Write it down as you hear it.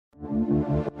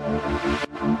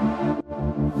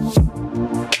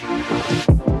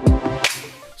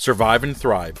Survive and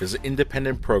Thrive is an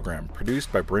independent program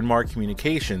produced by Bryn Mawr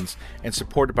Communications and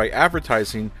supported by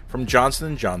advertising from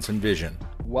Johnson & Johnson Vision.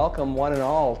 Welcome one and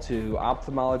all to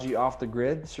Ophthalmology Off the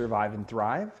Grid, Survive and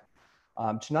Thrive.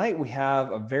 Tonight we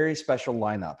have a very special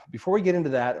lineup. Before we get into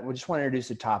that, we just want to introduce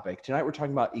a topic. Tonight we're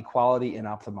talking about equality in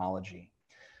ophthalmology.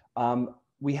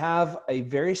 We have a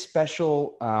very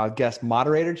special guest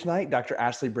moderator tonight, Dr.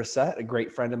 Ashley Brissett, a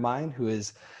great friend of mine who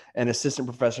is an assistant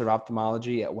professor of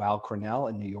ophthalmology at Weill Cornell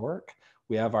in New York.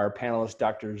 We have our panelists,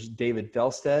 Drs. David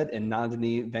Felstead and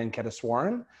Nandini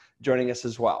Venkateswaran, joining us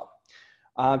as well.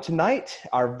 Tonight,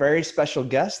 our very special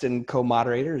guest and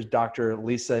co-moderator is Dr.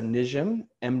 Lisa Nijim,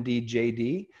 MD,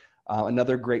 JD,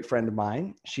 another great friend of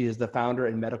mine. She is the founder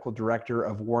and medical director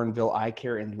of Warrenville Eye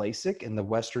Care and LASIK in the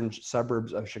western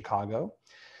suburbs of Chicago.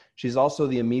 She's also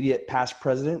the immediate past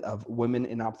president of Women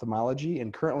in Ophthalmology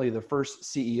and currently the first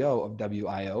CEO of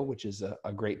WIO, which is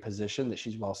a great position that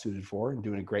she's well suited for and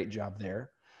doing a great job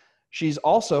there. She's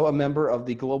also a member of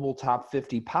the Global Top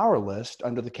 50 Power List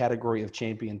under the category of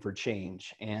Champion for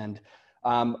Change. And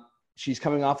she's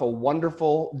coming off a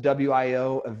wonderful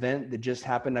WIO event that just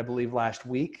happened, I believe, last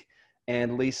week.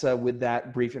 And Lisa, with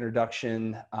that brief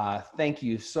introduction, thank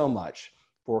you so much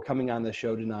for coming on the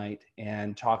show tonight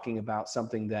and talking about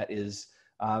something that is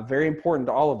very important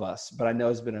to all of us, but I know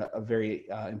has been a very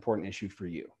important issue for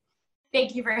you.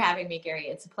 Thank you for having me, Gary.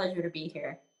 It's a pleasure to be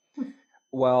here.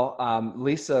 Well,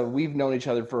 Lisa, we've known each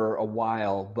other for a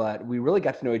while, but we really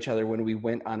got to know each other when we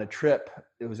went on a trip.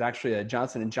 It was actually a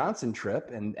Johnson & Johnson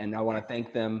trip, and I want to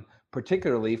thank them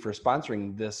particularly for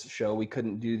sponsoring this show. We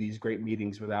couldn't do these great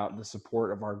meetings without the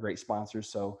support of our great sponsors,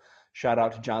 so shout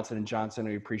out to Johnson & Johnson.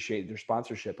 We appreciate their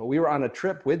sponsorship. But we were on a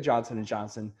trip with Johnson &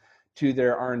 Johnson to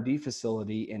their R&D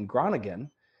facility in Groningen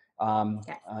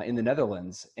in the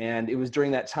Netherlands. And it was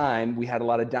during that time, we had a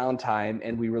lot of downtime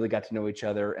and we really got to know each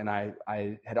other. And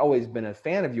I had always been a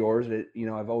fan of yours.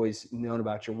 I've always known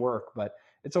about your work, but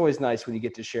it's always nice when you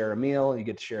get to share a meal, you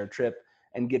get to share a trip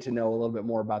and get to know a little bit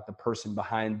more about the person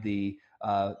behind the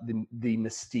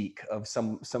mystique of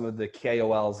some of the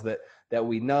KOLs that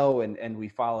we know and we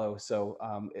follow. So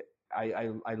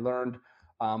I learned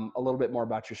a little bit more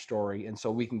about your story, and so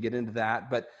we can get into that.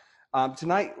 But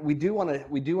tonight we do want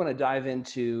to dive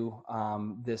into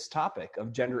this topic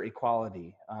of gender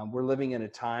equality. We're living in a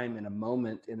time, in a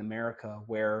moment in America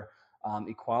where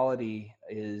equality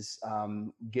is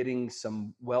getting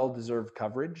some well-deserved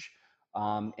coverage.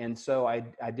 And so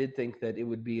I did think that it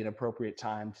would be an appropriate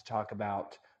time to talk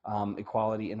about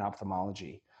equality in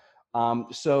ophthalmology.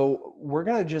 So we're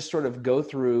going to just sort of go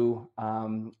through,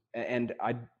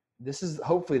 this is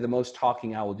hopefully the most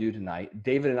talking I will do tonight.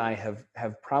 David and I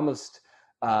have promised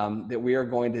that we are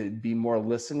going to be more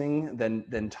listening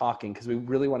than talking, because we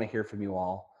really want to hear from you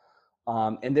all.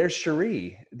 And there's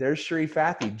Cherie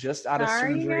Fathi, just out of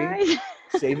surgery.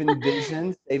 Saving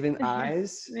vision, saving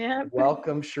eyes. Yep.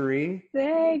 Welcome, Cherie.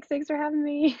 Thanks for having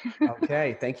me.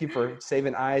 Okay, thank you for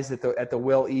saving eyes at the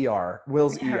Will's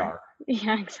ER.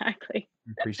 Yeah, exactly.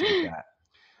 Appreciate that.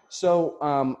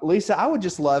 So, Lisa, I would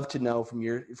just love to know from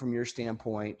your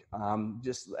standpoint,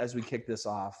 just as we kick this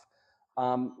off,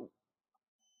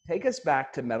 take us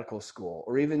back to medical school,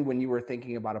 or even when you were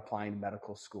thinking about applying to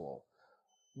medical school.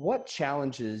 What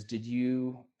challenges did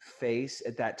you face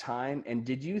at that time? And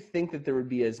did you think that there would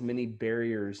be as many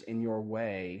barriers in your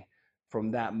way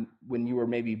from that when you were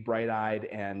maybe bright-eyed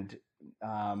and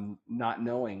not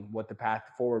knowing what the path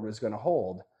forward was going to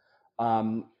hold?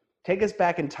 Take us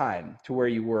back in time to where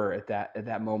you were at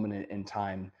that moment in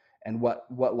time and what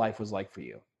life was like for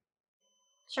you.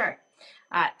 Sure.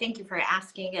 Thank you for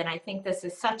asking. And I think this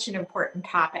is such an important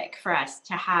topic for us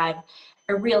to have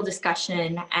a real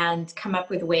discussion and come up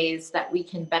with ways that we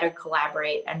can better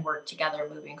collaborate and work together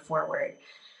moving forward.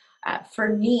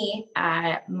 For me,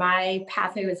 my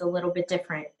pathway was a little bit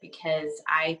different because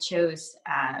I chose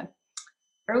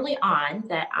early on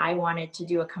that I wanted to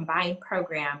do a combined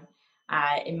program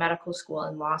in medical school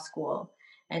and law school.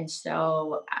 And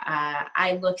so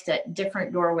I looked at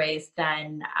different doorways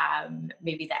than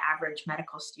maybe the average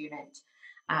medical student.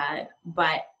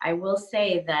 But I will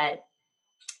say that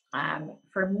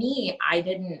for me, I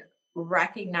didn't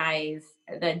recognize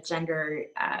the gender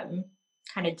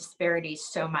kind of disparities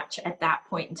so much at that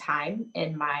point in time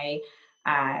in my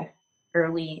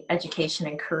early education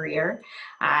and career,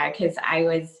 because I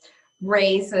was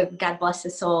raised with, God bless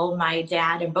his soul, my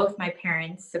dad and both my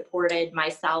parents supported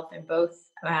myself and both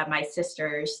my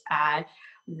sisters,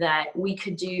 that we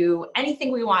could do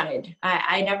anything we wanted.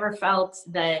 I never felt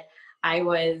that I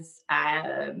was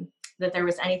that there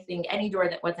was any door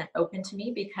that wasn't open to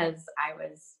me because I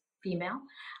was female.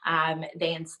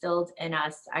 They instilled in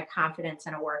us a confidence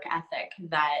and a work ethic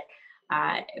that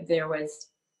if there was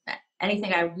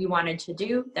anything we wanted to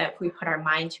do, that if we put our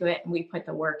mind to it and we put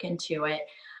the work into it,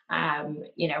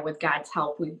 with God's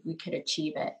help, we could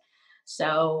achieve it.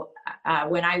 So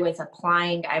when I was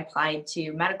applying, I applied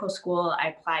to medical school. I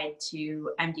applied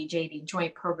to MD-JD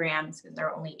joint programs because there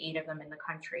are only 8 of them in the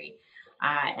country.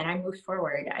 And I moved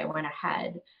forward. I went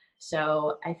ahead.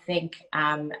 So I think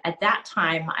at that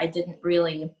time, I didn't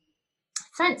really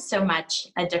sense so much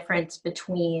a difference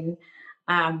between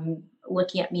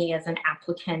looking at me as an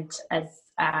applicant as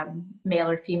male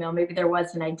or female. Maybe there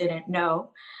was and I didn't know,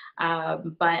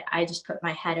 but I just put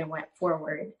my head and went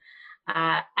forward.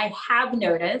 I have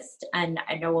noticed, and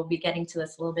I know we'll be getting to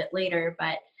this a little bit later,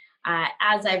 but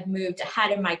as I've moved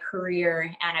ahead in my career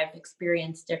and I've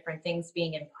experienced different things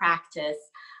being in practice,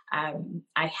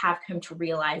 I have come to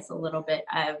realize a little bit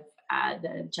of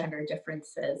the gender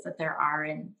differences that there are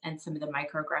and some of the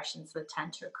microaggressions that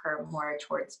tend to occur more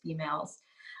towards females.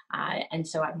 And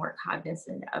so I'm more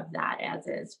cognizant of that as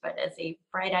is. But as a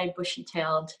bright-eyed,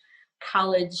 bushy-tailed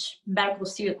college medical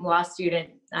student, law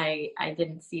student, I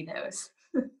didn't see those.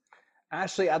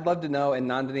 Ashley, I'd love to know, and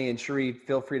Nandini and Cherie,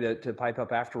 feel free to pipe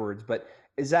up afterwards, but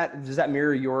does that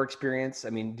mirror your experience? I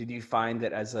mean, did you find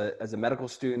that as a medical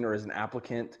student or as an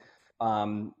applicant,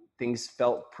 things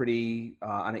felt pretty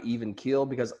on an even keel?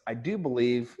 Because I do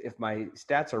believe, if my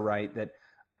stats are right, that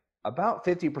about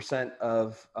 50%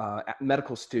 of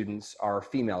medical students are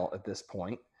female at this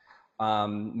point,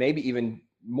 maybe even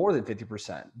more than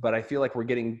 50%, but I feel like we're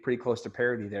getting pretty close to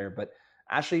parity there. But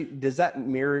Ashley, does that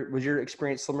mirror, was your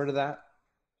experience similar to that?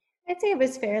 I'd say it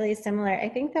was fairly similar. I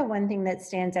think the one thing that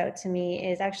stands out to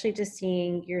me is actually just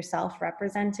seeing yourself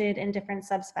represented in different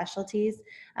subspecialties.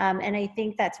 And I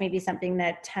think that's maybe something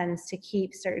that tends to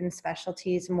keep certain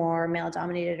specialties more male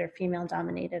dominated or female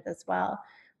dominated as well.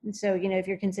 And so, if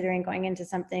you're considering going into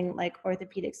something like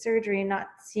orthopedic surgery, not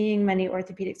seeing many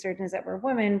orthopedic surgeons that were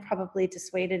women probably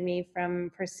dissuaded me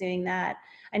from pursuing that.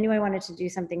 I knew I wanted to do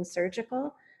something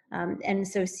surgical. And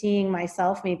so seeing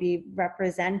myself maybe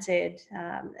represented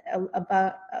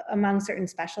among certain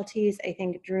specialties, I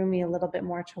think drew me a little bit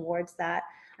more towards that.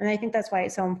 And I think that's why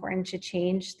it's so important to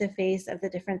change the face of the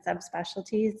different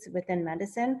subspecialties within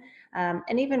medicine,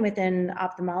 and even within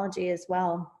ophthalmology as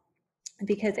well.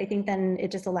 Because I think then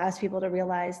it just allows people to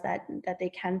realize that they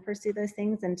can pursue those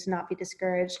things and to not be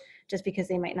discouraged just because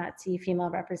they might not see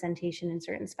female representation in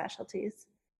certain specialties.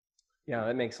 Yeah,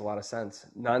 that makes a lot of sense.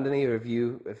 Nandini, have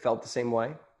you felt the same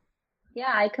way?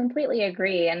 Yeah, I completely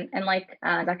agree. And like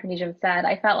Dr. Nijam said,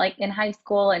 I felt like in high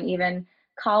school and even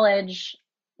college,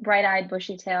 bright-eyed,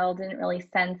 bushy-tailed, didn't really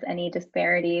sense any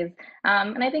disparities.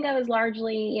 And I think I was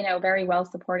largely, very well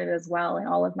supported as well in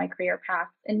all of my career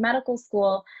paths. In medical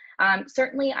school,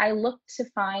 certainly I looked to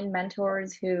find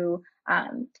mentors who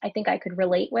I think I could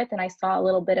relate with and I saw a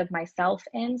little bit of myself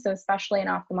in. So especially in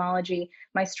ophthalmology,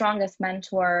 my strongest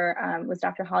mentor was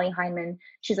Dr. Holly Heineman.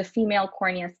 She's a female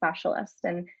cornea specialist,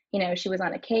 and she was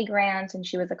on a K grant and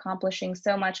she was accomplishing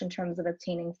so much in terms of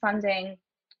obtaining funding,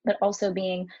 but also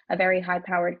being a very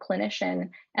high-powered clinician.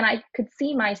 And I could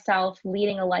see myself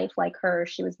leading a life like her.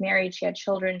 She was married, she had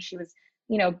children, she was,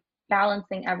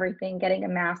 balancing everything, getting a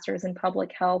master's in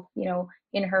public health,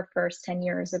 in her first 10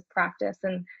 years of practice.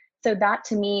 And so that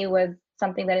to me was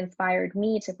something that inspired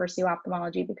me to pursue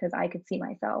ophthalmology because I could see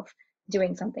myself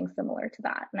doing something similar to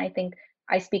that. And I think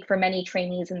I speak for many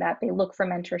trainees in that they look for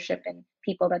mentorship in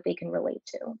people that they can relate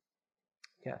to.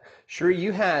 Yeah, sure.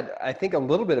 You had, I think, a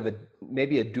little bit of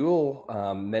maybe a dual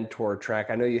mentor track.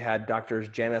 I know you had Drs.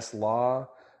 Janice Law,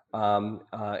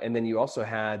 and then you also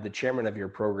had the chairman of your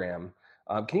program.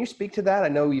 Can you speak to that? I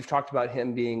know you've talked about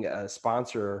him being a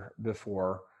sponsor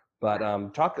before, but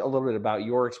talk a little bit about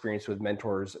your experience with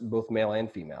mentors, both male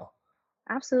and female.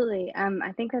 Absolutely.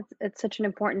 I think it's such an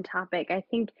important topic. I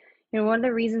think, one of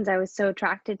the reasons I was so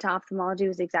attracted to ophthalmology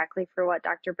was exactly for what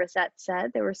Dr. Brissett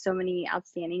said. There were so many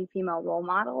outstanding female role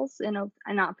models in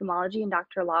ophthalmology, and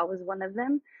Dr. Law was one of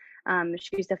them.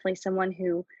 She was definitely someone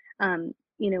who,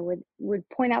 would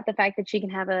point out the fact that she can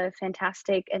have a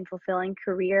fantastic and fulfilling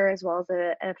career as well as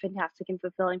a fantastic and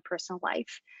fulfilling personal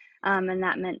life. And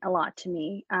that meant a lot to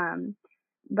me.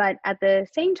 But at the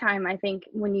same time, I think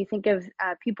when you think of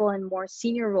people in more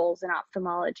senior roles in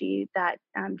ophthalmology, that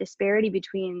disparity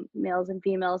between males and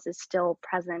females is still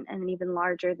present and even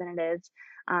larger than it is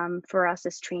for us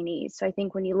as trainees. So I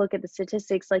think when you look at the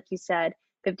statistics, like you said,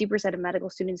 50% of medical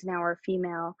students now are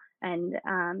female. And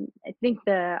I think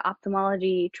the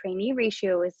ophthalmology trainee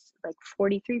ratio is like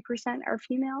 43% are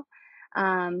female.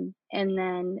 And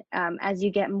then as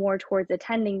you get more towards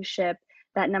attendingship,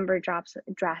 that number drops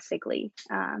drastically.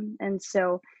 And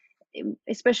so,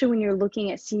 especially when you're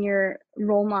looking at senior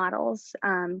role models,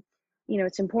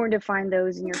 it's important to find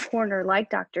those in your corner, like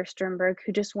Dr. Sternberg,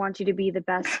 who just want you to be the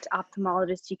best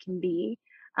ophthalmologist you can be.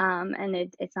 And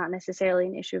it's not necessarily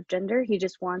an issue of gender. He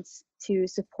just wants to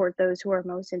support those who are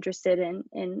most interested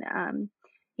in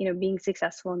being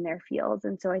successful in their fields.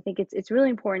 And so I think it's really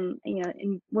important,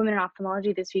 in Women in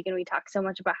Ophthalmology this weekend, we talk so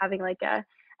much about having like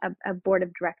a board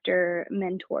of director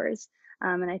mentors.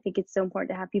 And I think it's so important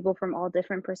to have people from all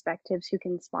different perspectives who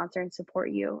can sponsor and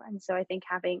support you. And so I think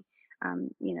having,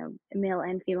 male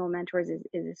and female mentors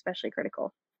is especially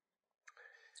critical.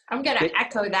 I'm going to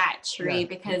echo that, Cherie,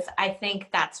 because I think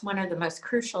that's one of the most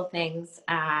crucial things.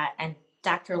 And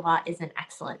Dr. Law is an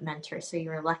excellent mentor, so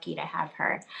you're lucky to have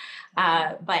her.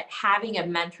 But having a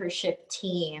mentorship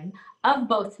team of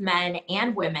both men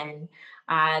and women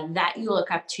that you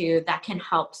look up to, that can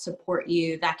help support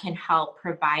you, that can help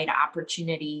provide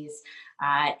opportunities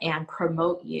and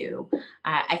promote you.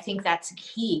 I think that's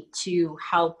key to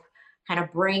help kind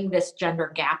of bring this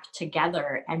gender gap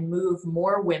together and move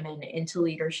more women into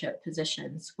leadership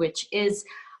positions, which is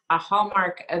a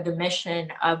hallmark of the mission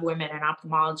of Women in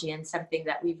Ophthalmology, and something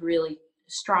that we've really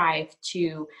strived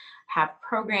to have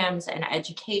programs and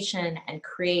education and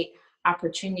create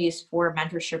opportunities for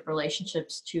mentorship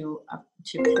relationships to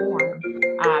form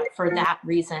for that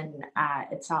reason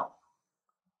itself.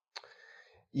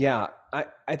 Yeah,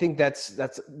 I think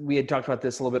that's we had talked about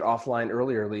this a little bit offline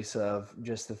earlier, Lisa, of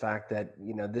just the fact that,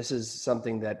 this is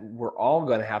something that we're all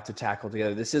going to have to tackle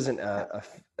together. This isn't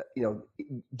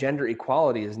gender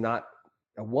equality is not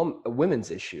a women's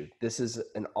issue. This is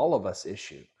an all of us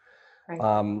issue.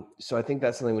 Right. So I think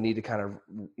that's something we need to kind of,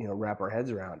 wrap our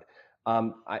heads around.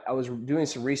 I was doing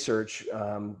some research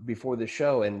before the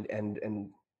show, and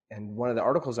one of the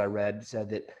articles I read said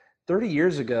that 30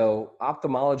 years ago,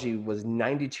 ophthalmology was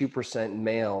 92%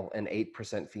 male and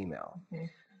 8% female.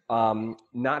 Mm-hmm.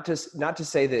 Not to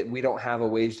say that we don't have a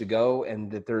ways to go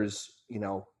and that there's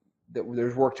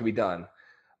work to be done.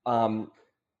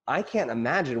 I can't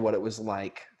imagine what it was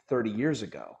like 30 years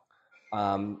ago.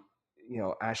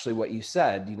 Ashley, what you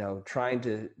said, trying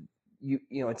to,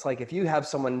 it's like if you have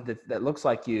someone that looks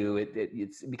like you,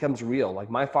 it becomes real.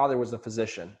 Like my father was a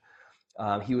physician.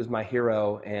 He was my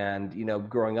hero. And,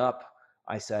 growing up,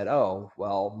 I said, oh,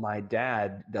 well, my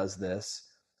dad does this.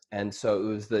 And so it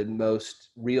was the most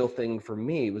real thing for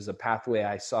me. It was a pathway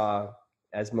I saw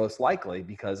as most likely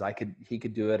because he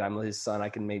could do it. I'm his son. I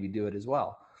can maybe do it as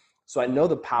well. So I know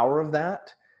the power of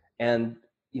that. And,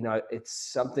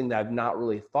 it's something that I've not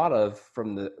really thought of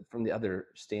from the other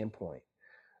standpoint.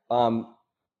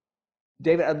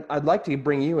 David, I'd like to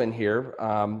bring you in here.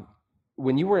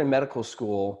 When you were in medical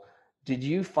school, did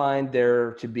you find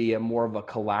there to be a more of a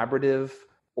collaborative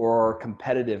or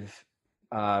competitive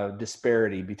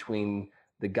disparity between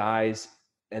the guys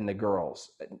and the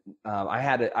girls?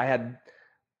 I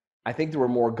think there were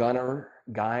more gunner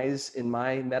guys in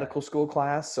my medical school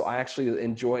class, so I actually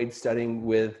enjoyed studying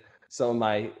with some of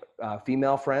my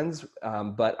female friends.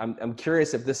 But I'm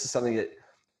curious if this is something that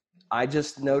I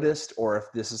just noticed, or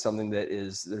if this is something that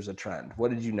there's a trend.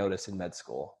 What did you notice in med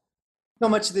school? So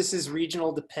much of this is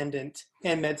regional dependent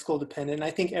and med school dependent.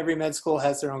 I think every med school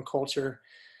has their own culture.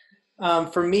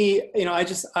 For me,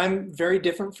 I'm very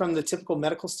different from the typical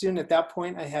medical student. At that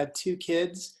point, I had 2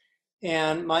 kids,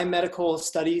 and my medical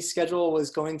study schedule was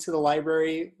going to the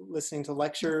library, listening to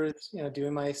lectures,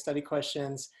 doing my study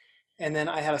questions. And then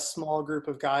I had a small group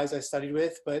of guys I studied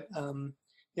with, but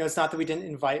it's not that we didn't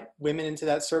invite women into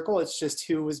that circle. It's just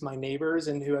who was my neighbors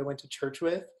and who I went to church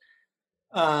with.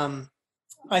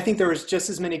 I think there was just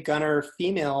as many gunner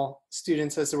female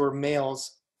students as there were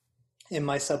males in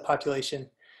my subpopulation.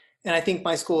 And I think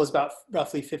my school is about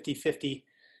roughly 50-50.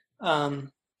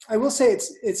 I will say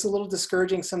it's a little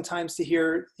discouraging sometimes to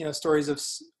hear, stories of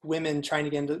women trying to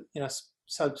get into,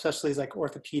 subspecialties like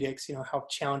orthopedics, how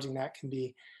challenging that can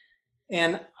be.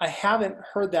 And I haven't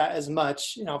heard that as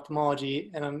much in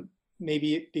ophthalmology, and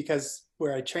maybe because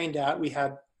where I trained at, we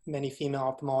had many female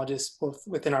ophthalmologists both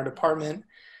within our department.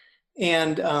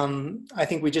 And I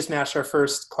think we just matched our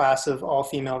first class of all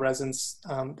female residents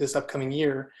this upcoming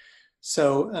year.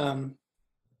 So,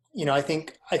 I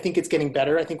think it's getting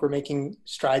better. I think we're making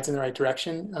strides in the right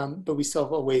direction, but we still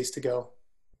have a ways to go.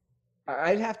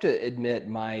 I'd have to admit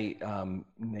my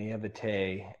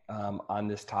naivete on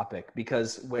this topic,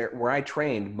 because where I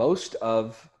trained, most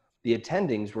of the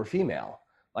attendings were female.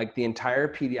 Like the entire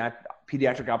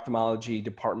pediatric ophthalmology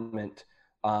department,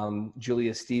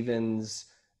 Julia Stevens,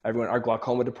 everyone, our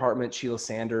glaucoma department, Sheila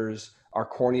Sanders, our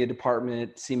cornea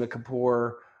department, Seema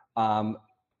Kapoor.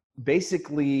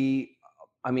 Basically,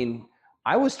 I mean,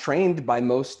 I was trained by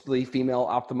mostly female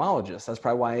ophthalmologists. That's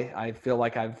probably why I feel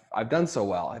like I've done so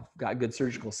well. I've got good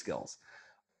surgical skills.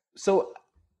 So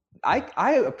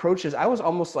I approached this. I was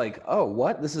almost like, oh,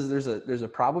 what? There's a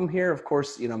problem here. Of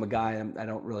course, you know, I'm a guy. I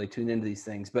don't really tune into these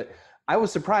things, but I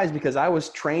was surprised because I was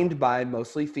trained by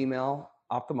mostly female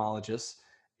ophthalmologists,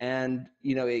 and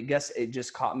you know, I guess it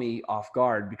just caught me off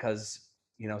guard because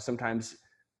you know sometimes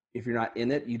if you're not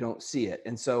in it, you don't see it.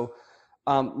 And so,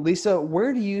 Lisa,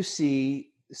 where do you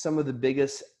see some of the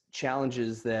biggest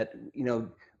challenges that you know?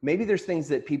 Maybe there's things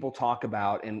that people talk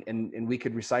about, and we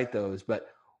could recite those, but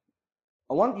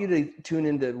I want you to tune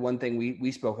into one thing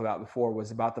we spoke about before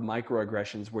was about the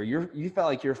microaggressions where you felt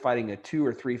like you're fighting a 2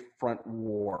 or 3 front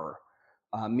war,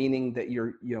 meaning that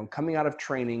you're coming out of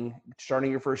training,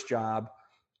 starting your first job,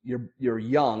 you're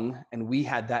young, and we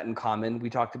had that in common. We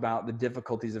talked about the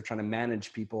difficulties of trying to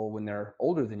manage people when they're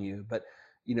older than you, but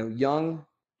you know, young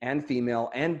and female,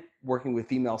 and working with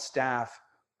female staff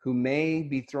who may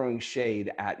be throwing shade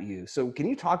at you. So can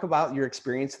you talk about your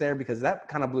experience there? Because that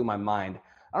kind of blew my mind.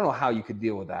 I don't know how you could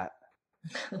deal with that.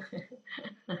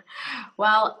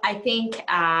 Well, I think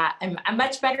I'm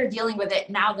much better dealing with it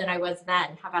now than I was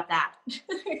then. How about that?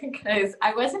 Because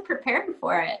I wasn't prepared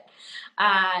for it.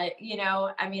 You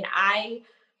know, I mean,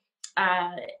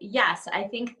 yes, I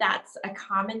think that's a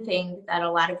common thing that a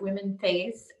lot of women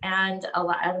face, and a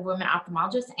lot of women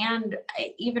ophthalmologists, and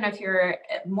even if you're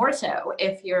more so,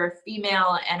 if you're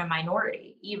female and a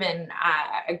minority, even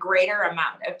a greater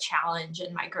amount of challenge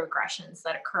and microaggressions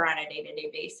that occur on a day-to-day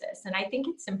basis. And I think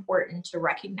it's important to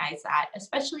recognize that,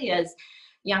 especially as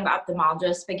young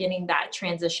ophthalmologists beginning that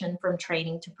transition from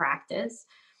training to practice.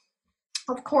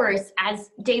 Of course,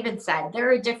 as David said,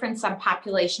 there are different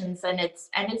subpopulations, and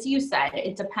as you said,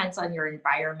 it depends on your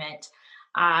environment.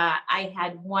 I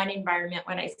had one environment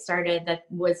when I started that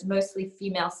was mostly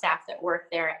female staff that worked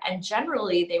there, and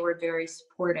generally they were very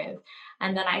supportive.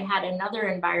 And then I had another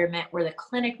environment where the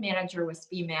clinic manager was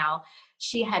female.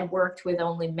 She had worked with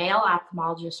only male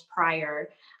ophthalmologists prior.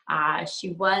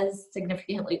 She was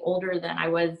significantly older than I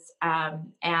was,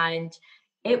 and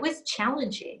it was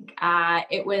challenging.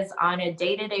 It was on a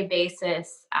day-to-day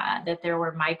basis that there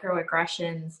were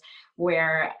microaggressions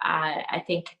where I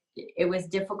think it was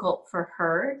difficult for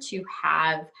her to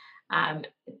have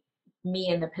me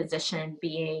in the position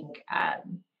being,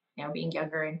 being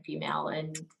younger and female,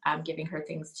 and giving her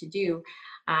things to do,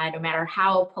 no matter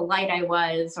how polite I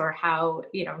was or how,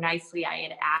 nicely I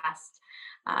had asked.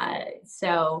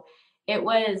 So it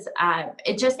was,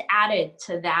 it just added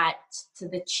to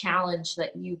the challenge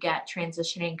that you get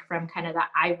transitioning from kind of the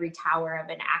ivory tower of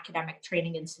an academic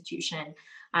training institution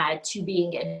to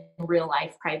being in real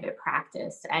life private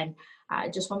practice. And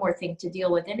just one more thing to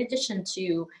deal with, in addition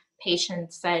to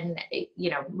patients and,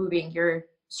 moving your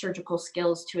surgical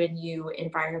skills to a new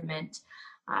environment.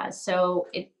 So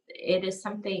it is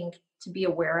something to be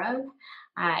aware of,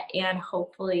 and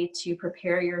hopefully to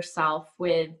prepare yourself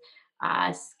with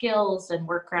skills and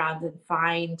workarounds, and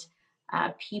find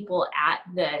people at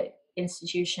the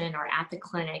institution or at the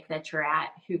clinic that you're at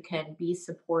who can be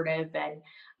supportive and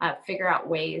figure out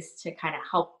ways to kind of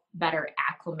help better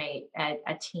acclimate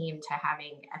a team to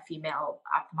having a female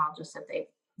ophthalmologist if they've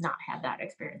not had that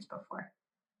experience before.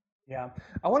 Yeah,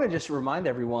 I want to just remind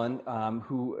everyone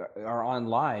who are on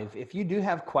live, if you do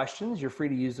have questions, you're free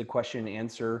to use the question and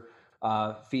answer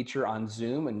feature on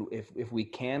Zoom, and if we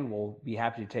can, we'll be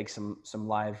happy to take some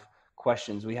live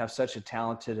questions. We have such a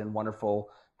talented and wonderful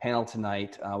panel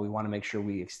tonight. We want to make sure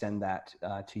we extend that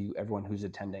to everyone who's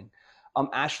attending.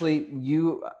 Ashley,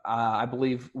 you I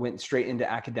believe went straight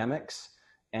into academics,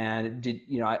 and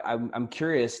I'm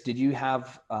curious, did you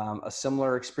have a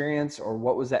similar experience, or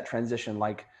what was that transition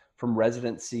like from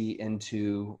residency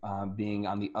into being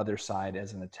on the other side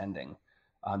as an attending?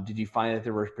 Did you find that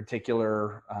there were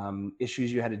particular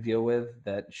issues you had to deal with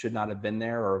that should not have been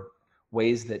there, or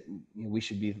ways that we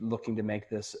should be looking to make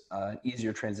this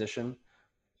easier transition?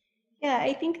 Yeah,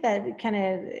 I think that kind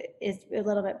of is a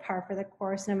little bit par for the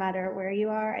course, no matter where you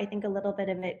are. I think a little bit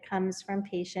of it comes from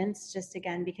patients, just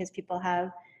again, because people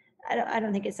have, I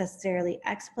don't think it's necessarily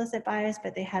explicit bias,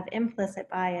 but they have implicit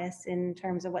bias in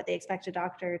terms of what they expect a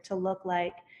doctor to look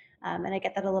like. And I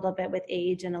get that a little bit with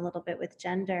age and a little bit with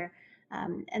gender.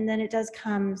 And then it does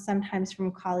come sometimes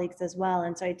from colleagues as well.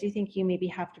 And so I do think you maybe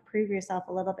have to prove yourself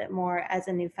a little bit more as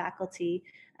a new faculty.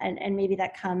 And maybe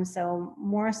that comes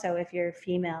more so if you're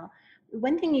female.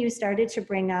 One thing you started to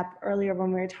bring up earlier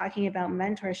when we were talking about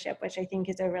mentorship, which I think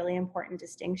is a really important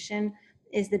distinction,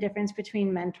 is the difference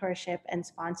between mentorship and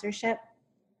sponsorship.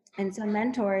 And so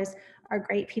mentors are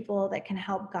great people that can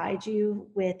help guide you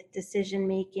with decision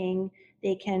making.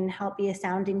 They can help be a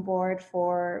sounding board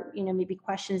for, maybe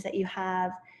questions that you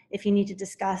have. If you need to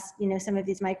discuss, some of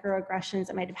these microaggressions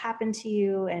that might have happened to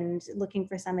you and looking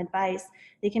for some advice,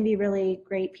 they can be really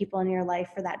great people in your life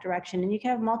for that direction. And you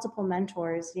can have multiple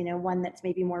mentors, one that's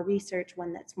maybe more research,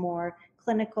 one that's more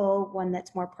clinical, one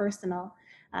that's more personal.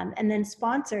 And then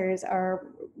sponsors are,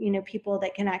 people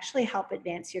that can actually help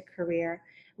advance your career,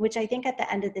 which I think at the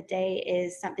end of the day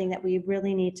is something that we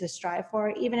really need to strive for,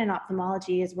 even in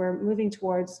ophthalmology, as we're moving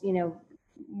towards,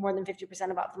 more than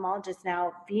 50% of ophthalmologists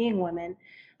now being women.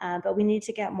 But we need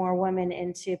to get more women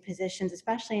into positions,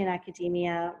 especially in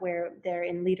academia, where they're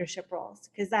in leadership roles,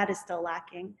 because that is still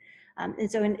lacking. And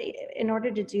so in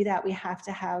order to do that, we have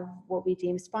to have what we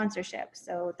deem sponsorship.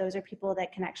 So those are people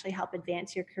that can actually help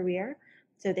advance your career.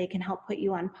 So they can help put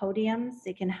you on podiums.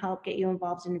 They can help get you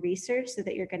involved in research so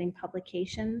that you're getting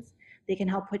publications. They can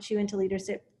help put you into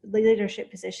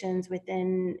leadership positions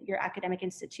within your academic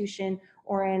institution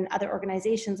or in other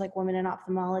organizations like Women in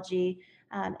Ophthalmology.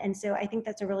 And so I think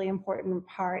that's a really important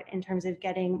part in terms of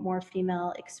getting more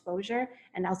female exposure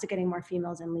and also getting more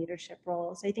females in leadership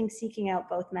roles. So I think seeking out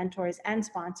both mentors and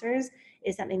sponsors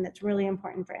is something that's really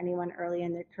important for anyone early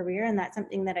in their career. And that's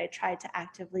something that I tried to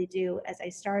actively do as I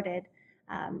started.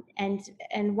 And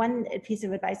one piece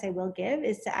of advice I will give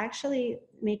is to actually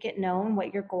make it known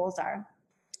what your goals are.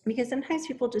 Because sometimes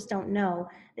people just don't know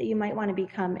that you might want to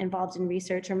become involved in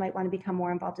research or might want to become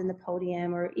more involved in the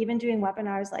podium or even doing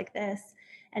webinars like this.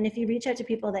 And if you reach out to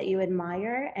people that you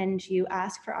admire and you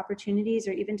ask for opportunities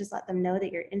or even just let them know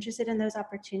that you're interested in those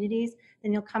opportunities,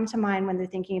 then you'll come to mind when they're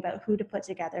thinking about who to put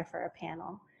together for a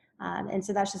panel. And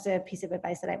so that's just a piece of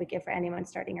advice that I would give for anyone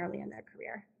starting early in their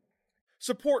career.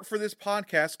 Support for this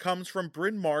podcast comes from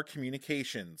Bryn Mawr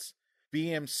Communications.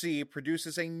 BMC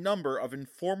produces a number of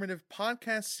informative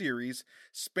podcast series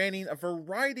spanning a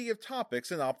variety of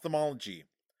topics in ophthalmology.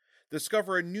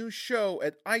 Discover a new show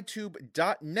at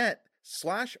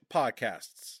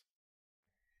itube.net/podcasts.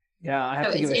 Yeah, I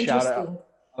have to give a shout out.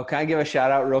 Oh, can I give a shout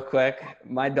out real quick?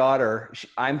 My daughter,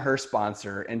 I'm her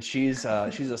sponsor, and she's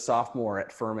a sophomore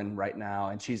at Furman right now,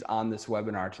 and she's on this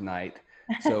webinar tonight.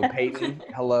 So Peyton,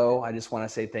 hello. I just want to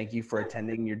say thank you for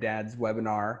attending your dad's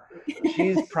webinar.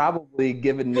 She's probably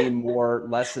given me more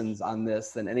lessons on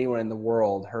this than anyone in the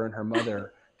world. Her and her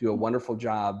mother do a wonderful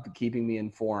job keeping me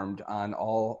informed on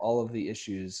all of the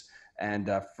issues. And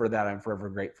for that, I'm forever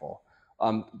grateful.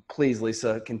 Please,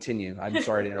 Lisa, continue. I'm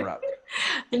sorry to interrupt.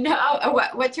 No,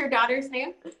 what's your daughter's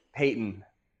name? Peyton.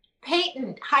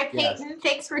 Peyton. Hi, Peyton. Yes.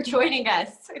 Thanks for joining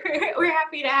us. We're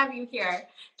happy to have you here.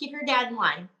 Keep your dad in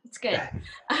line. It's good.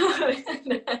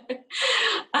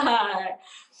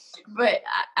 But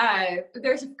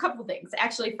there's a couple things.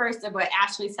 Actually, first of what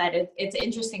Ashley said, it's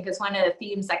interesting because one of the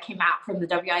themes that came out from the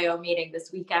WIO meeting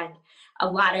this weekend, a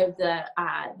lot of the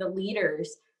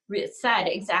leaders said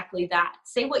exactly that.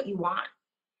 Say what you want.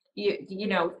 You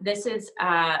know, this is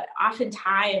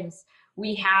oftentimes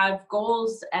we have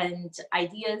goals and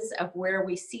ideas of where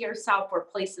we see ourselves or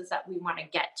places that we want to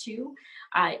get to.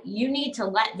 You need to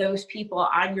let those people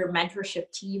on your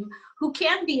mentorship team, who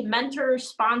can be mentors,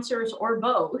 sponsors, or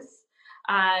both,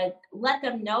 let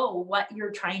them know what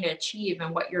you're trying to achieve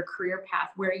and what your career path,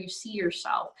 where you see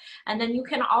yourself. And then you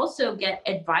can also get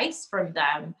advice from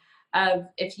them of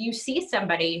if you see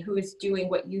somebody who is doing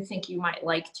what you think you might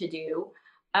like to do,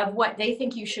 of what they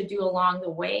think you should do along the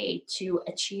way to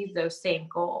achieve those same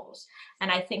goals.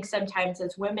 And I think sometimes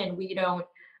as women, we don't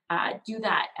do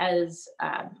that as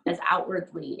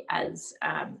outwardly as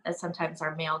sometimes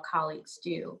our male colleagues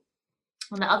do.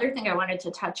 And the other thing I wanted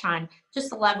to touch on, just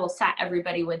to level set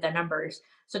everybody with the numbers.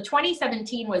 So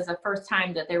 2017 was the first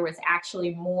time that there was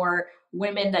actually more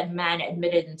women than men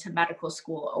admitted into medical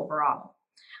school overall.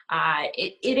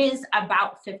 It is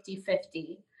about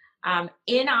 50-50.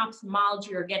 In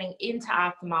ophthalmology or getting into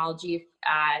ophthalmology,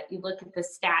 you look at the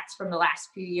stats from the last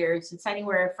few years, it's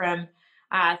anywhere from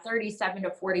 37 to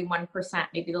 41%.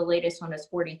 Maybe the latest one is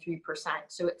 43%.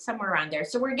 So it's somewhere around there.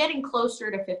 So we're getting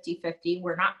closer to 50-50.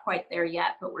 We're not quite there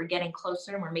yet, but we're getting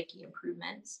closer and we're making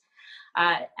improvements.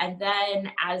 And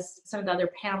then as some of the other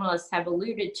panelists have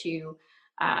alluded to,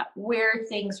 where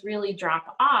things really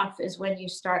drop off is when you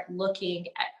start looking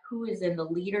at who is in the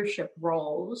leadership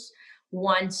roles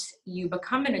once you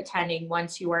become an attending,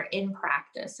 once you are in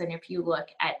practice. And if you look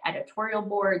at editorial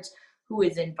boards, who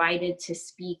is invited to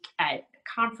speak at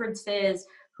conferences,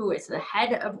 who is the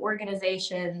head of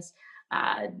organizations,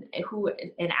 who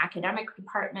in academic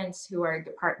departments, who are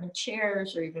department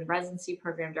chairs or even residency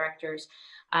program directors,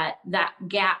 that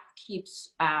gap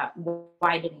keeps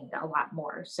widening a lot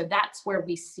more. So that's where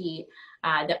we see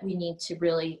that we need to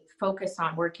really focus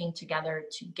on working together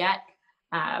to get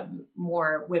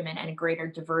more women and greater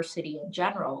diversity in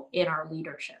general in our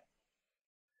leadership.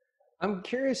 I'm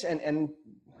curious, and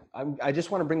I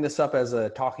just want to bring this up as a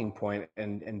talking point,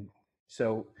 and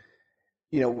so,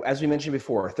 as we mentioned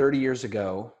before, 30 years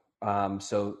ago,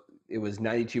 so it was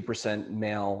 92%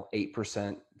 male,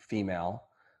 8% female.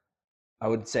 I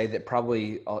would say that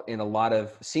probably in a lot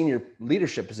of senior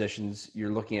leadership positions,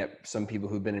 you're looking at some people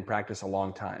who've been in practice a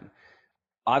long time.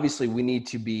 Obviously, we need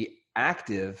to be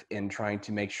active in trying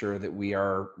to make sure that we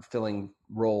are filling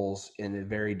roles in a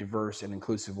very diverse and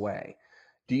inclusive way.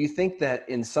 Do you think that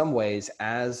in some ways,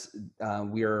 as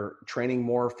we are training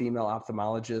more female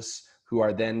ophthalmologists who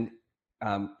are then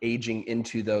aging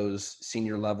into those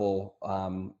senior level,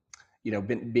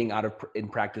 being in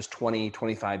practice 20,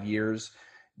 25 years,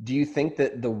 do you think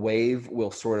that the wave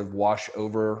will sort of wash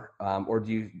over, or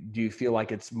do you feel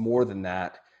like it's more than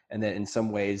that, and that in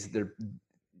some ways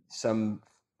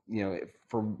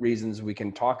for reasons we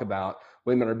can talk about,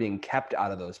 women are being kept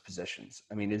out of those positions?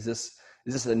 I mean, is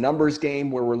this a numbers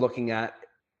game where we're looking at,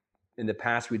 in the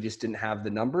past we just didn't have the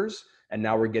numbers and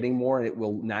now we're getting more and it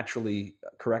will naturally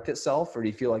correct itself, or do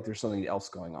you feel like there's something else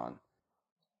going on,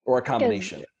 or a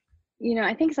combination?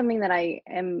 I think something that I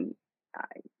am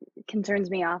concerns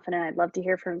me often, and I'd love to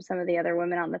hear from some of the other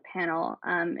women on the panel,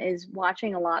 is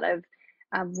watching a lot of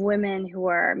women who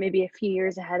are maybe a few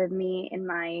years ahead of me in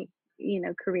my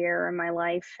career or my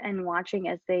life, and watching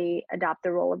as they adopt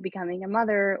the role of becoming a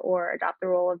mother or adopt the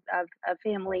role of a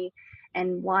family,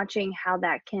 and watching how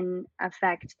that can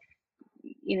affect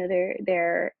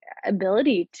their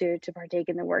ability to partake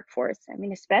in the workforce. I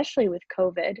mean, especially with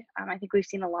COVID, I think we've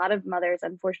seen a lot of mothers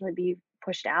unfortunately be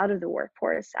pushed out of the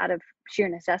workforce out of sheer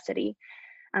necessity.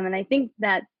 And I think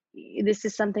that this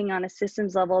is something on a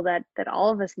systems level that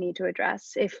all of us need to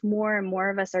address. If more and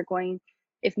more of us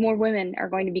if more women are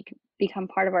going to become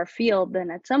part of our field,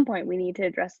 then at some point we need to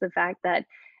address the fact that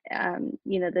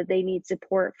that they need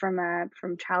support from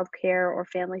childcare or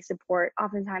family support.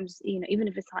 Oftentimes, even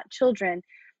if it's not children,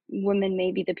 women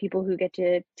may be the people who get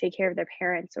to take care of their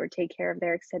parents or take care of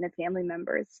their extended family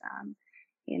members.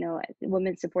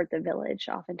 Women support the village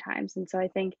oftentimes, and so I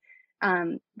think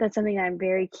that's something that I'm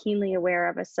very keenly aware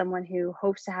of as someone who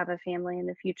hopes to have a family in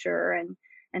the future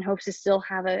and hopes to still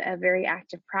have a very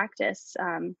active practice.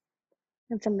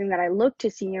 And something that I look to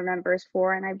senior members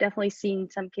for, and I've definitely seen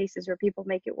some cases where people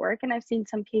make it work, and I've seen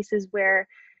some cases where,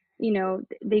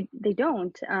 they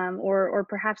don't, or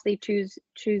perhaps they choose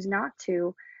not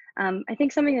to. I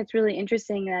think something that's really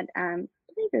interesting that I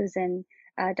believe it was in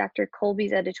Dr.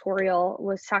 Colby's editorial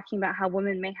was talking about how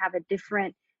women may have a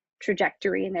different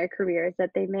trajectory in their careers,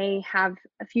 that they may have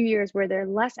a few years where they're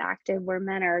less active, where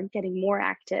men are getting more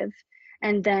active.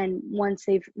 And then once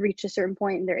they've reached a certain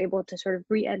point and they're able to sort of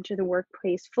re-enter the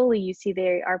workplace fully, you see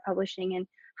they are publishing in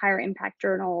higher impact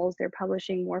journals, they're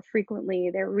publishing more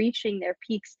frequently, they're reaching their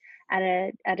peaks at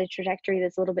a trajectory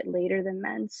that's a little bit later than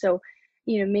men. So,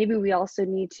 maybe we also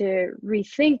need to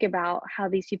rethink about how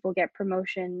these people get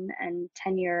promotion and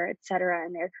tenure, et cetera,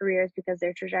 in their careers, because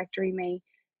their trajectory may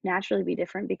naturally be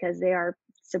different because they are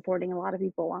supporting a lot of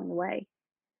people along the way.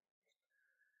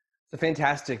 It's a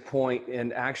fantastic point.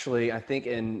 And actually, I think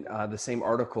in the same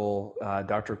article,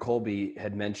 Dr. Colby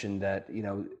had mentioned that,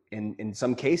 in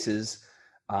some cases,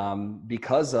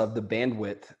 because of the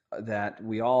bandwidth that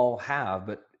we all have,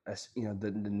 but,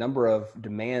 the number of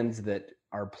demands that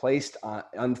are placed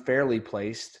unfairly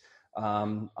placed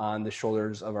on the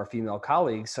shoulders of our female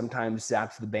colleagues sometimes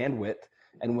zaps the bandwidth.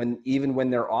 And even when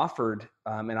they're offered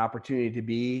an opportunity to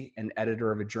be an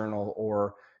editor of a journal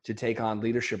or to take on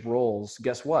leadership roles,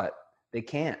 guess what? They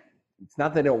can't. It's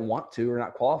not that they don't want to or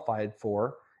not qualified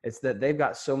for. It's that they've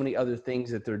got so many other things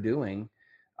that they're doing.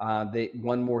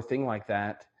 One more thing like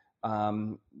that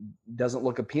doesn't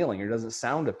look appealing or doesn't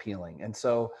sound appealing. And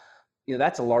so,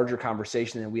 that's a larger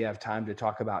conversation than we have time to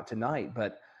talk about tonight.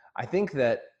 But I think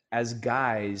that as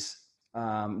guys,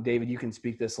 David, you can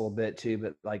speak this a little bit too,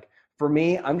 but like for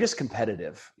me, I'm just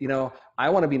competitive. I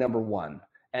want to be number one.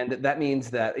 And that means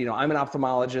that, I'm an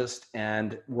ophthalmologist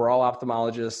and we're all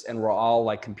ophthalmologists and we're all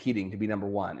like competing to be number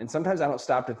one. And sometimes I don't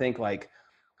stop to think like,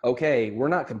 okay, we're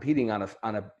not competing on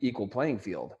a equal playing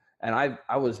field. And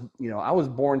I was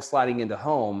born sliding into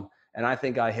home, and I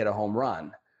think I hit a home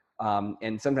run.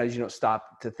 And sometimes you don't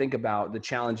stop to think about the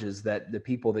challenges that the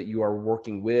people that you are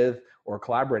working with or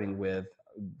collaborating with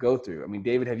go through. I mean,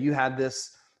 David, have you had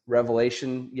this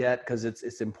revelation yet? Because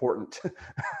it's important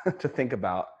to think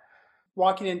about.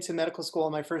 Walking into medical school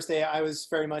on my first day, I was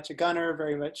very much a gunner,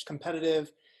 very much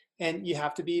competitive, and you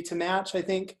have to be to match, I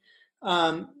think.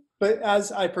 But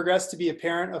as I progressed to be a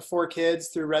parent of 4 kids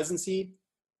through residency,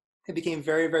 it became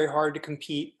very, very hard to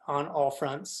compete on all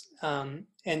fronts.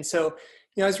 And so,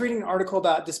 I was reading an article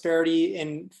about disparity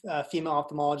in female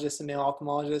ophthalmologists and male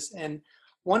ophthalmologists. And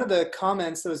one of the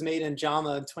comments that was made in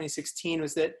JAMA in 2016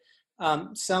 was that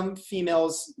some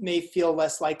females may feel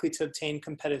less likely to obtain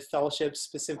competitive fellowships,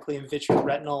 specifically in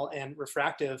vitreoretinal and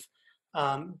refractive,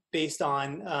 based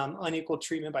on unequal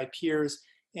treatment by peers,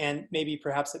 and maybe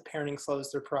perhaps that parenting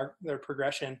slows their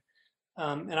progression.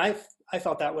 And I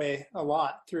felt that way a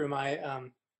lot through my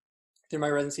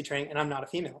residency training, and I'm not a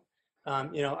female.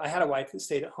 I had a wife that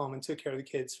stayed at home and took care of the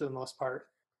kids for the most part.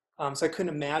 So I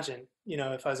couldn't imagine,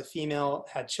 if I was a female,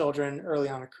 had children early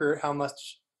on in a career, how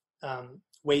much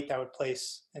weight that would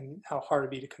place and how hard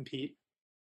it'd be to compete.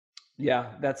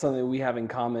 Yeah, that's something we have in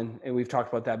common, and we've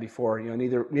talked about that before.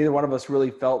 Neither one of us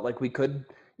really felt like we could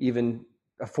even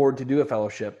afford to do a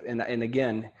fellowship. And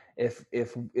again,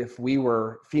 if we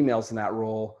were females in that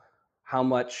role, how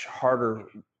much harder?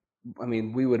 I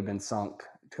mean, we would have been sunk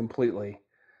completely.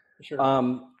 Sure. I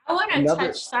want to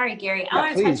touch. Sorry, Gary. I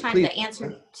want to touch on the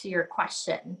answer to your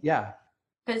question. Yeah.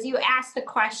 Because you asked the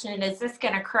question: is this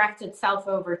going to correct itself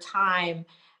over time,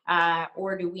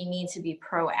 or do we need to be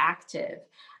proactive?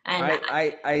 And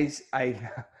I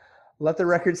let the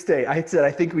record stay. I said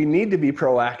I think we need to be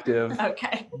proactive.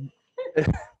 Okay.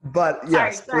 But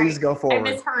yes, sorry. Please go forward.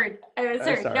 I misheard.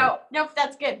 No,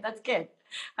 that's good. That's good.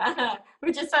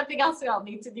 Which is something else we all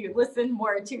need to do. Listen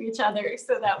more to each other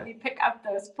so that we pick up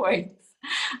those points.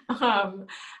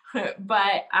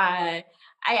 But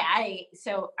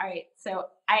so I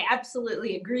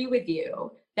absolutely agree with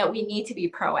you that we need to be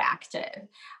proactive.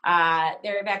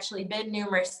 There have actually been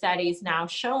numerous studies now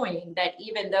showing that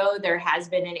even though there has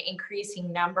been an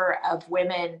increasing number of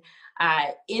women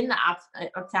in the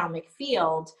ophthalmic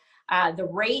field, the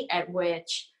rate at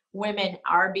which women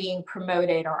are being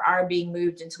promoted or are being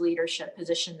moved into leadership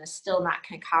position is still not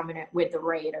concomitant with the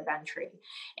rate of entry.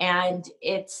 And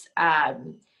it's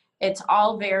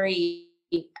all very,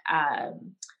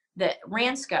 the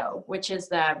RANSCO, which is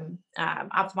the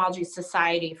Ophthalmology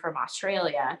Society from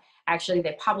Australia, actually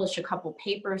they published a couple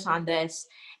papers on this,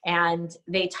 and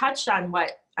they touched on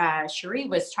what Cherie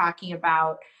was talking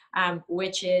about,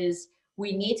 which is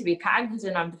we need to be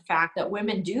cognizant of the fact that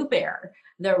women do bear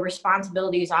the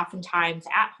responsibilities oftentimes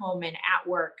at home and at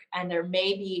work, and there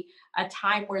may be a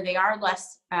time where they are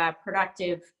less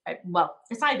productive. Well,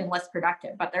 it's not even less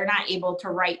productive, but they're not able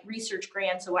to write research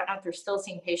grants and whatnot. They're still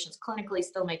seeing patients clinically,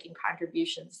 still making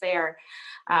contributions there,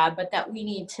 but that we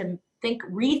need to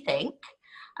rethink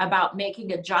about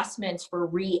making adjustments for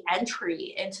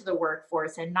re-entry into the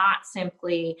workforce, and not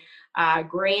simply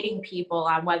grading people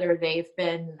on whether they've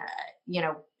been,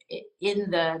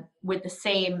 with the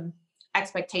same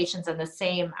expectations and the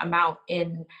same amount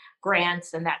in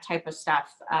grants and that type of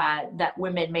stuff that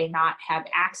women may not have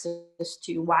access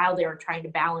to while they're trying to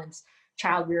balance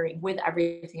child rearing with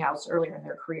everything else earlier in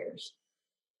their careers.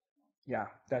 Yeah,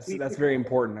 that's very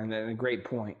important, and a great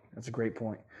point. That's a great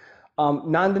point.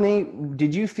 Nandini,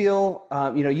 did you feel,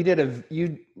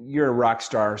 you're a rock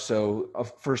star, so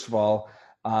first of all,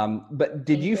 but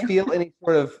did you feel any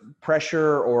sort of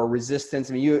pressure or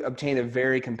resistance? I mean, you obtained a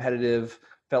very competitive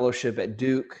fellowship at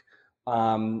Duke.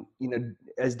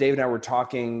 As Dave and I were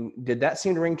talking, did that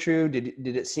seem to ring true?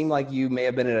 Did it seem like you may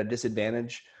have been at a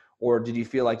disadvantage, or did you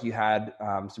feel like you had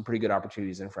some pretty good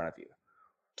opportunities in front of you?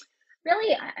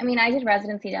 Really, I mean, I did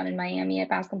residency down in Miami at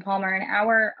Bascom Palmer,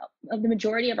 and the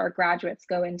majority of our graduates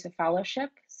go into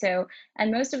fellowship. So,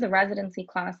 and most of the residency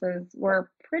classes were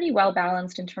pretty well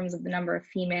balanced in terms of the number of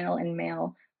female and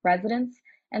male residents.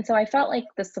 And so I felt like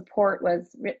the support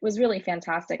was really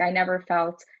fantastic. I never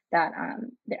felt that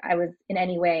I was in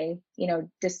any way,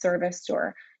 disserviced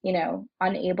or,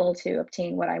 unable to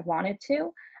obtain what I wanted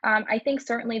to. I think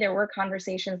certainly there were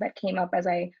conversations that came up as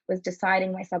I was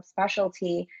deciding my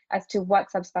subspecialty as to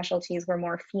what subspecialties were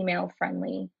more female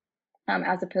friendly,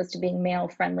 as opposed to being male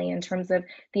friendly in terms of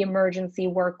the emergency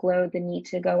workload, the need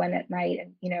to go in at night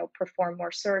and, perform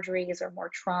more surgeries or more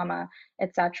trauma,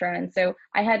 et cetera. And so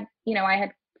I had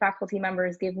faculty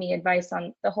members give me advice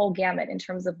on the whole gamut in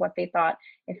terms of what they thought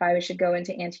if I should go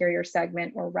into anterior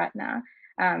segment or retina.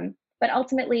 But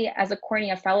ultimately, as a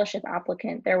cornea fellowship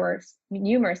applicant, there were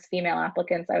numerous female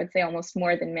applicants, I would say almost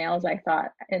more than males, I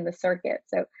thought, in the circuit.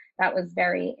 So that was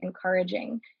very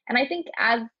encouraging. And I think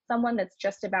as someone that's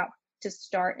just about to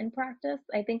start in practice,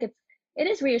 I think it's it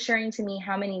is reassuring to me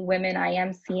how many women I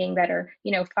am seeing that are,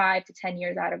 5 to 10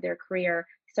 years out of their career,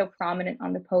 so prominent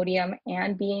on the podium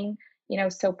and being,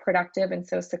 so productive and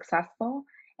so successful.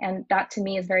 And that to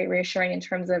me is very reassuring in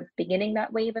terms of beginning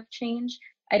that wave of change.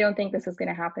 I don't think this is going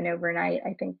to happen overnight.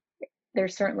 I think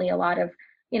there's certainly a lot of,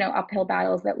 uphill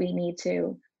battles that we need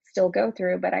to still go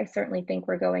through, but I certainly think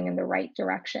we're going in the right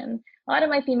direction. A lot of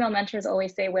my female mentors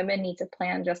always say women need to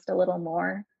plan just a little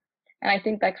more. And I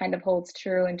think that kind of holds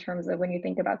true in terms of when you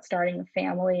think about starting a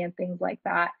family and things like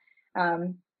that.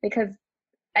 Because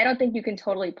I don't think you can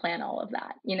totally plan all of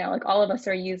that. Like all of us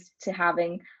are used to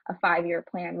having a 5-year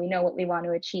plan. We know what we want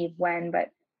to achieve when, but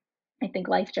I think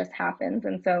life just happens.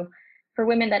 And so for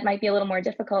women, that might be a little more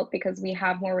difficult because we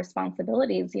have more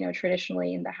responsibilities,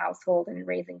 traditionally in the household and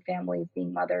raising families,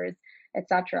 being mothers,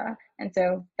 etc. And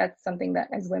so that's something that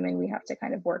as women, we have to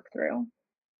kind of work through.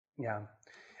 Yeah.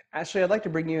 Ashley, I'd like to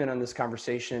bring you in on this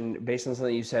conversation based on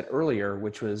something you said earlier,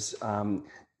 which was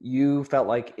you felt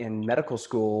like in medical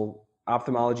school,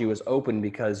 ophthalmology was open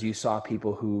because you saw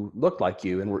people who looked like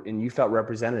you and you felt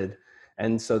represented.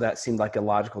 And so that seemed like a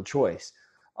logical choice.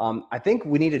 I think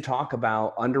we need to talk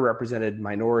about underrepresented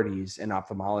minorities in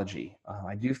ophthalmology.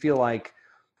 I do feel like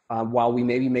while we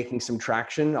may be making some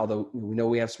traction, although we know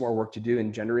we have some more work to do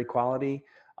in gender equality,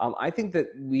 I think that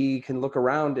we can look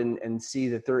around and see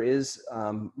that there is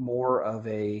more of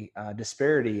a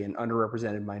disparity in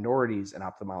underrepresented minorities in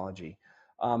ophthalmology.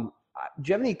 Do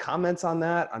you have any comments on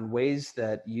that, on ways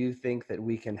that you think that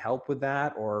we can help with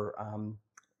that, or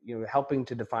helping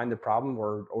to define the problem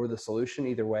or the solution,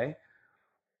 either way?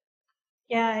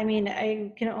 Yeah, I mean,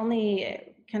 I can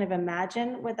only kind of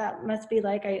imagine what that must be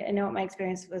like. I know what my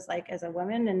experience was like as a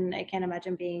woman, and I can't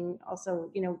imagine being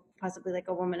also, possibly like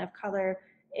a woman of color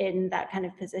in that kind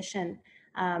of position.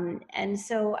 And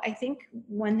so I think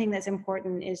one thing that's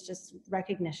important is just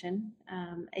recognition.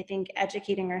 I think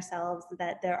educating ourselves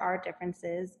that there are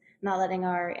differences, not letting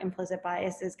our implicit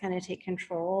biases kind of take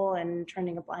control and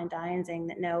turning a blind eye and saying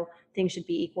that no, things should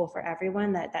be equal for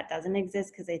everyone, that doesn't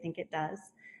exist, because I think it does.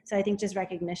 So I think just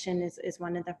recognition is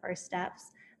one of the first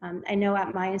steps. I know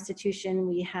at my institution,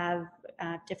 we have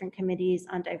different committees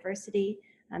on diversity.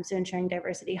 So ensuring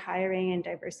diversity hiring and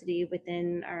diversity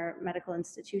within our medical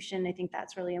institution, I think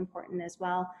that's really important as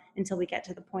well, until we get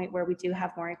to the point where we do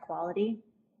have more equality.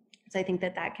 So I think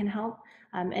that can help.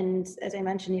 And as I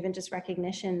mentioned, even just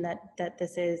recognition that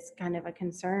this is kind of a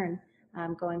concern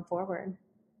going forward.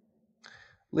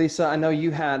 Lisa, I know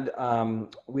you had,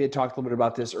 we had talked a little bit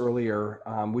about this earlier.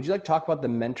 Would you like to talk about the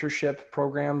mentorship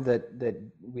program that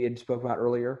we had spoken about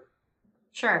earlier?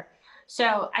 Sure.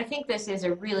 So I think this is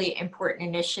a really important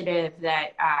initiative that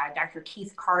Dr.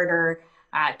 Keith Carter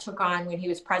took on when he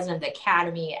was president of the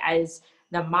Academy as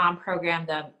the MOM program,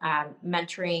 the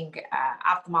mentoring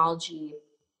ophthalmology,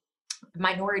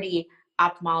 minority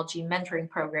ophthalmology mentoring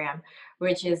program,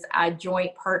 which is a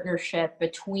joint partnership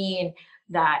between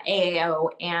the AAO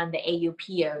and the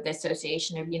AUPO, the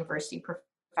Association of University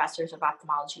Professors of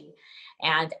Ophthalmology.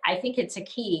 And I think it's a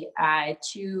key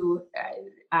to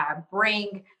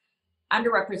bring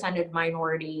underrepresented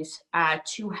minorities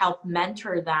to help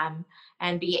mentor them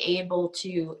and be able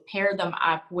to pair them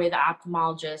up with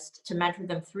ophthalmologists to mentor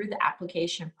them through the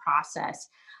application process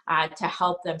to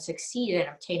help them succeed in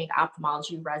obtaining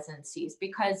ophthalmology residencies,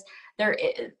 because there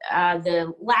is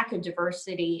the lack of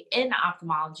diversity in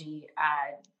ophthalmology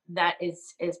that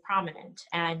is prominent.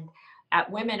 And at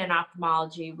Women in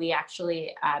Ophthalmology, we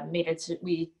actually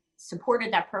we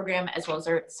supported that program, as well as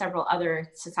several other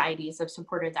societies have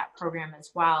supported that program as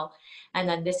well. And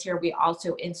then this year we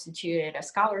also instituted a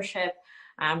scholarship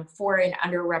for an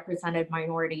underrepresented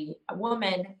minority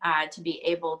woman to be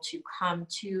able to come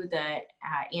to the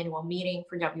annual meeting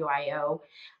for WIO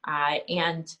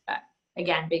and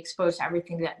again, be exposed to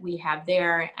everything that we have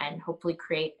there, and hopefully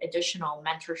create additional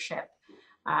mentorship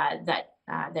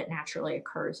that naturally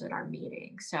occurs at our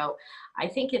meeting. So I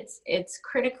think it's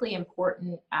critically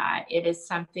important. It is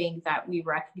something that we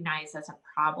recognize as a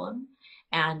problem,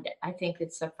 and I think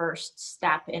it's the first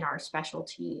step in our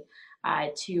specialty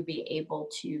to be able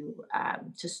to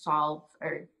solve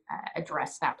or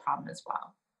address that problem as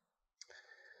well.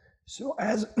 So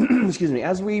as excuse me,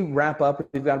 as we wrap up,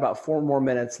 we've got about 4 more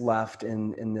minutes left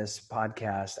in this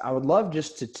podcast. I would love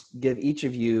just to give each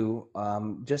of you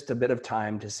just a bit of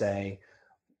time to say,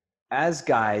 as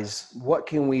guys, what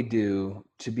can we do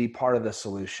to be part of the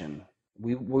solution?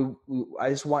 I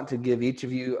just want to give each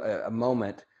of you a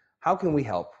moment. How can we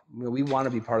help? We want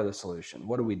to be part of the solution.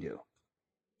 What do we do?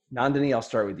 Nandini, I'll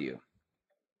start with you.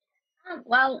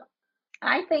 Well,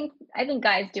 I think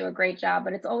guys do a great job,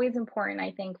 but it's always important,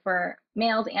 I think, for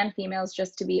males and females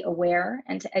just to be aware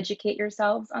and to educate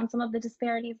yourselves on some of the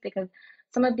disparities, because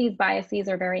some of these biases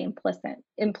are very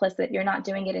implicit. You're not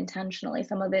doing it intentionally.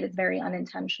 Some of it is very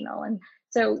unintentional. And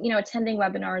so, attending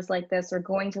webinars like this or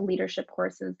going to leadership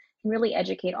courses can really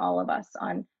educate all of us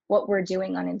on what we're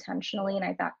doing unintentionally. And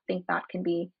I think that can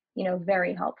be,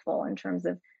 very helpful in terms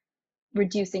of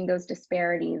reducing those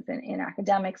disparities in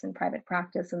academics and private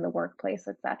practice in the workplace,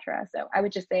 et cetera. So I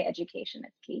would just say education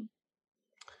is key.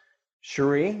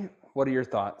 Cherie, what are your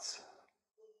thoughts?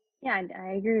 Yeah, I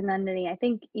agree with Nandini. I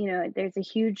think, there's a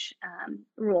huge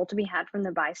role to be had from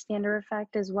the bystander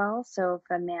effect as well. So if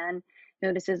a man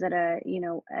notices that a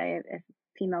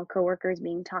female coworker is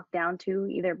being talked down to,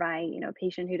 either by, a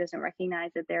patient who doesn't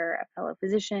recognize that they're a fellow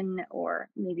physician, or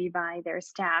maybe by their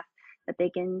staff, that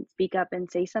they can speak up and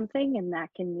say something, and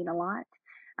that can mean a lot.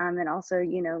 And also,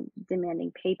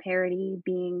 demanding pay parity,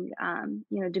 being,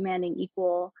 demanding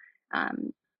equal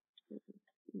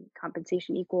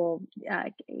compensation, equal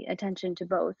attention to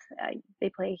both. They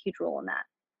play a huge role in that.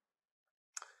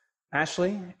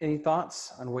 Ashley, any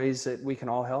thoughts on ways that we can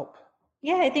all help?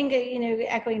 Yeah, I think,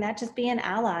 echoing that, just be an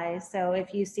ally. So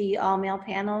if you see all male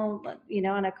panel,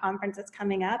 on a conference that's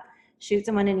coming up, shoot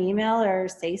someone an email or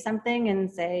say something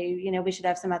and say, we should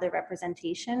have some other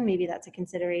representation. Maybe that's a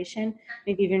consideration.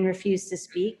 Maybe even refuse to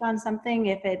speak on something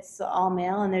if it's all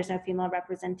male and there's no female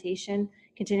representation.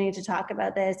 Continuing to talk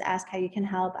about this, ask how you can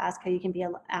help, ask how you can be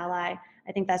an ally.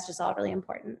 I think that's just all really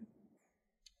important.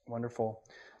 Wonderful.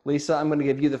 Lisa, I'm going to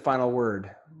give you the final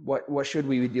word. What should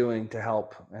we be doing to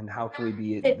help, and how can we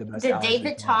be the best allies? Did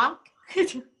David talk?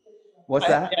 What's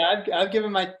that? I've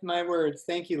given my words.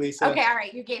 Thank you, Lisa. Okay, all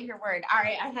right, you gave your word. All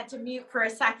right, I had to mute for a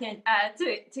second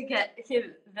to get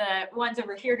the ones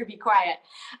over here to be quiet.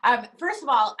 First of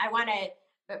all,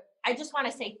 I just want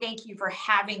to say thank you for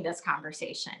having this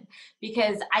conversation,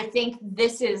 because I think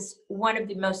this is one of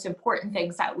the most important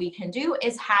things that we can do,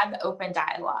 is have open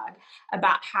dialogue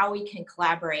about how we can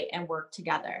collaborate and work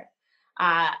together.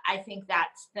 I think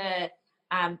that's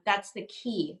the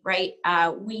key, right?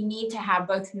 We need to have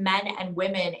both men and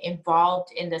women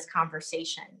involved in this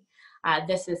conversation.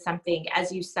 This is something,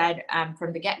 as you said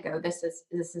from the get-go, this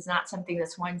is not something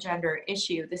that's one gender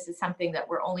issue. This is something that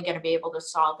we're only going to be able to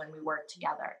solve when we work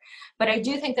together. But I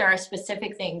do think there are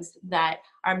specific things that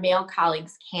our male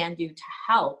colleagues can do to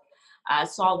help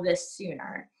solve this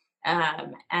sooner.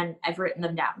 And I've written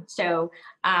them down. So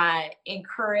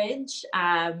encourage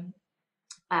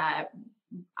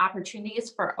opportunities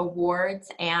for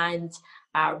awards and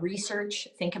research.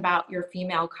 Think about your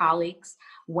female colleagues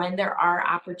when there are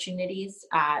opportunities.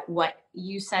 What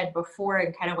you said before,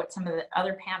 and kind of what some of the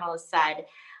other panelists said,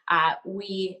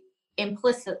 we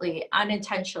implicitly,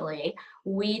 unintentionally,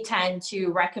 we tend to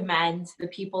recommend the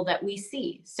people that we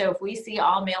see. So if we see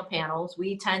all male panels,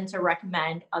 we tend to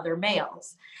recommend other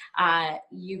males.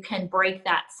 You can break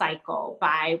that cycle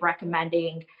by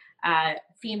recommending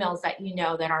females that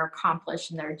that are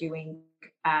accomplished and they're doing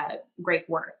great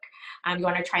work. You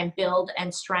want to try and build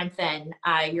and strengthen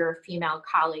your female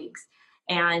colleagues,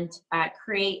 and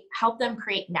help them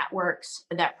create networks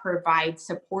that provide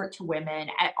support to women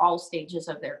at all stages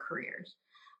of their careers.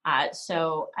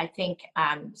 So I think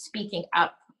speaking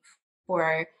up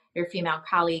for your female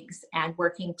colleagues and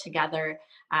working together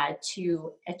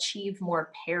to achieve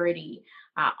more parity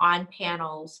on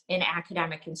panels, in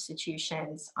academic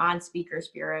institutions, on speakers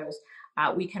bureaus,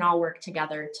 we can all work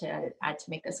together to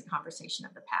make this a conversation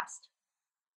of the past.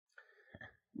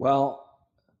 Well,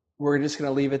 we're just going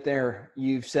to leave it there.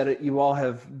 You've said it. You all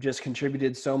have just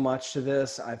contributed so much to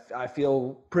this. I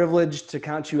feel privileged to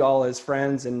count you all as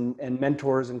friends and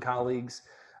mentors and colleagues.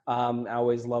 I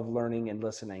always love learning and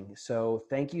listening. So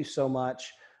thank you so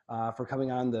much for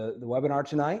coming on the webinar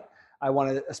tonight. I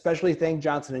want to especially thank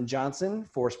Johnson & Johnson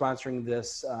for sponsoring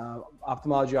this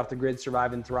Ophthalmology Off the Grid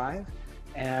Survive and Thrive.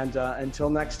 And until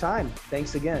next time,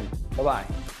 thanks again. Bye-bye.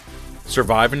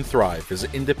 Survive and Thrive is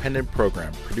an independent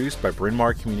program produced by Bryn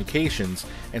Mawr Communications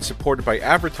and supported by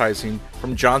advertising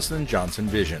from Johnson & Johnson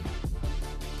Vision.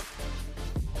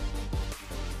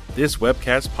 This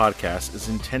webcast podcast is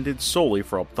intended solely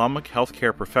for ophthalmic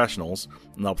healthcare professionals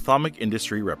and ophthalmic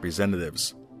industry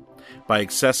representatives. By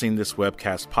accessing this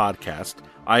webcast podcast,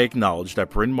 I acknowledge that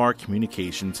Bryn Mawr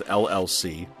Communications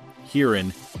LLC,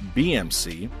 herein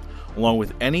BMC, along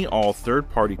with all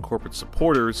third-party corporate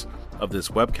supporters of this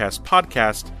webcast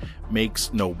podcast,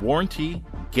 makes no warranty,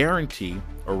 guarantee,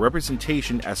 or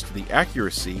representation as to the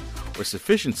accuracy or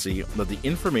sufficiency of the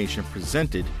information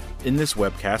presented in this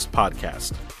webcast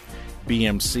podcast.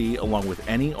 BMC, along with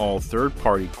any all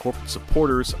third-party corporate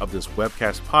supporters of this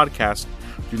webcast podcast,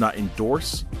 do not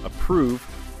endorse, approve,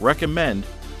 recommend,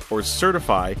 or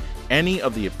certify any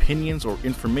of the opinions or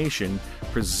information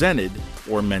presented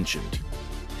or mentioned.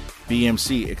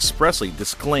 BMC expressly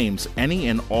disclaims any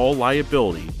and all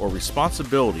liability or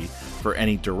responsibility for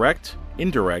any direct,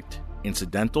 indirect,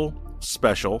 incidental,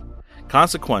 special,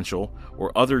 consequential,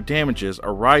 or other damages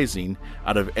arising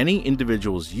out of any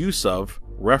individual's use of,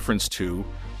 reference to,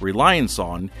 reliance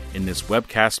on in this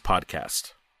webcast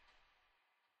podcast.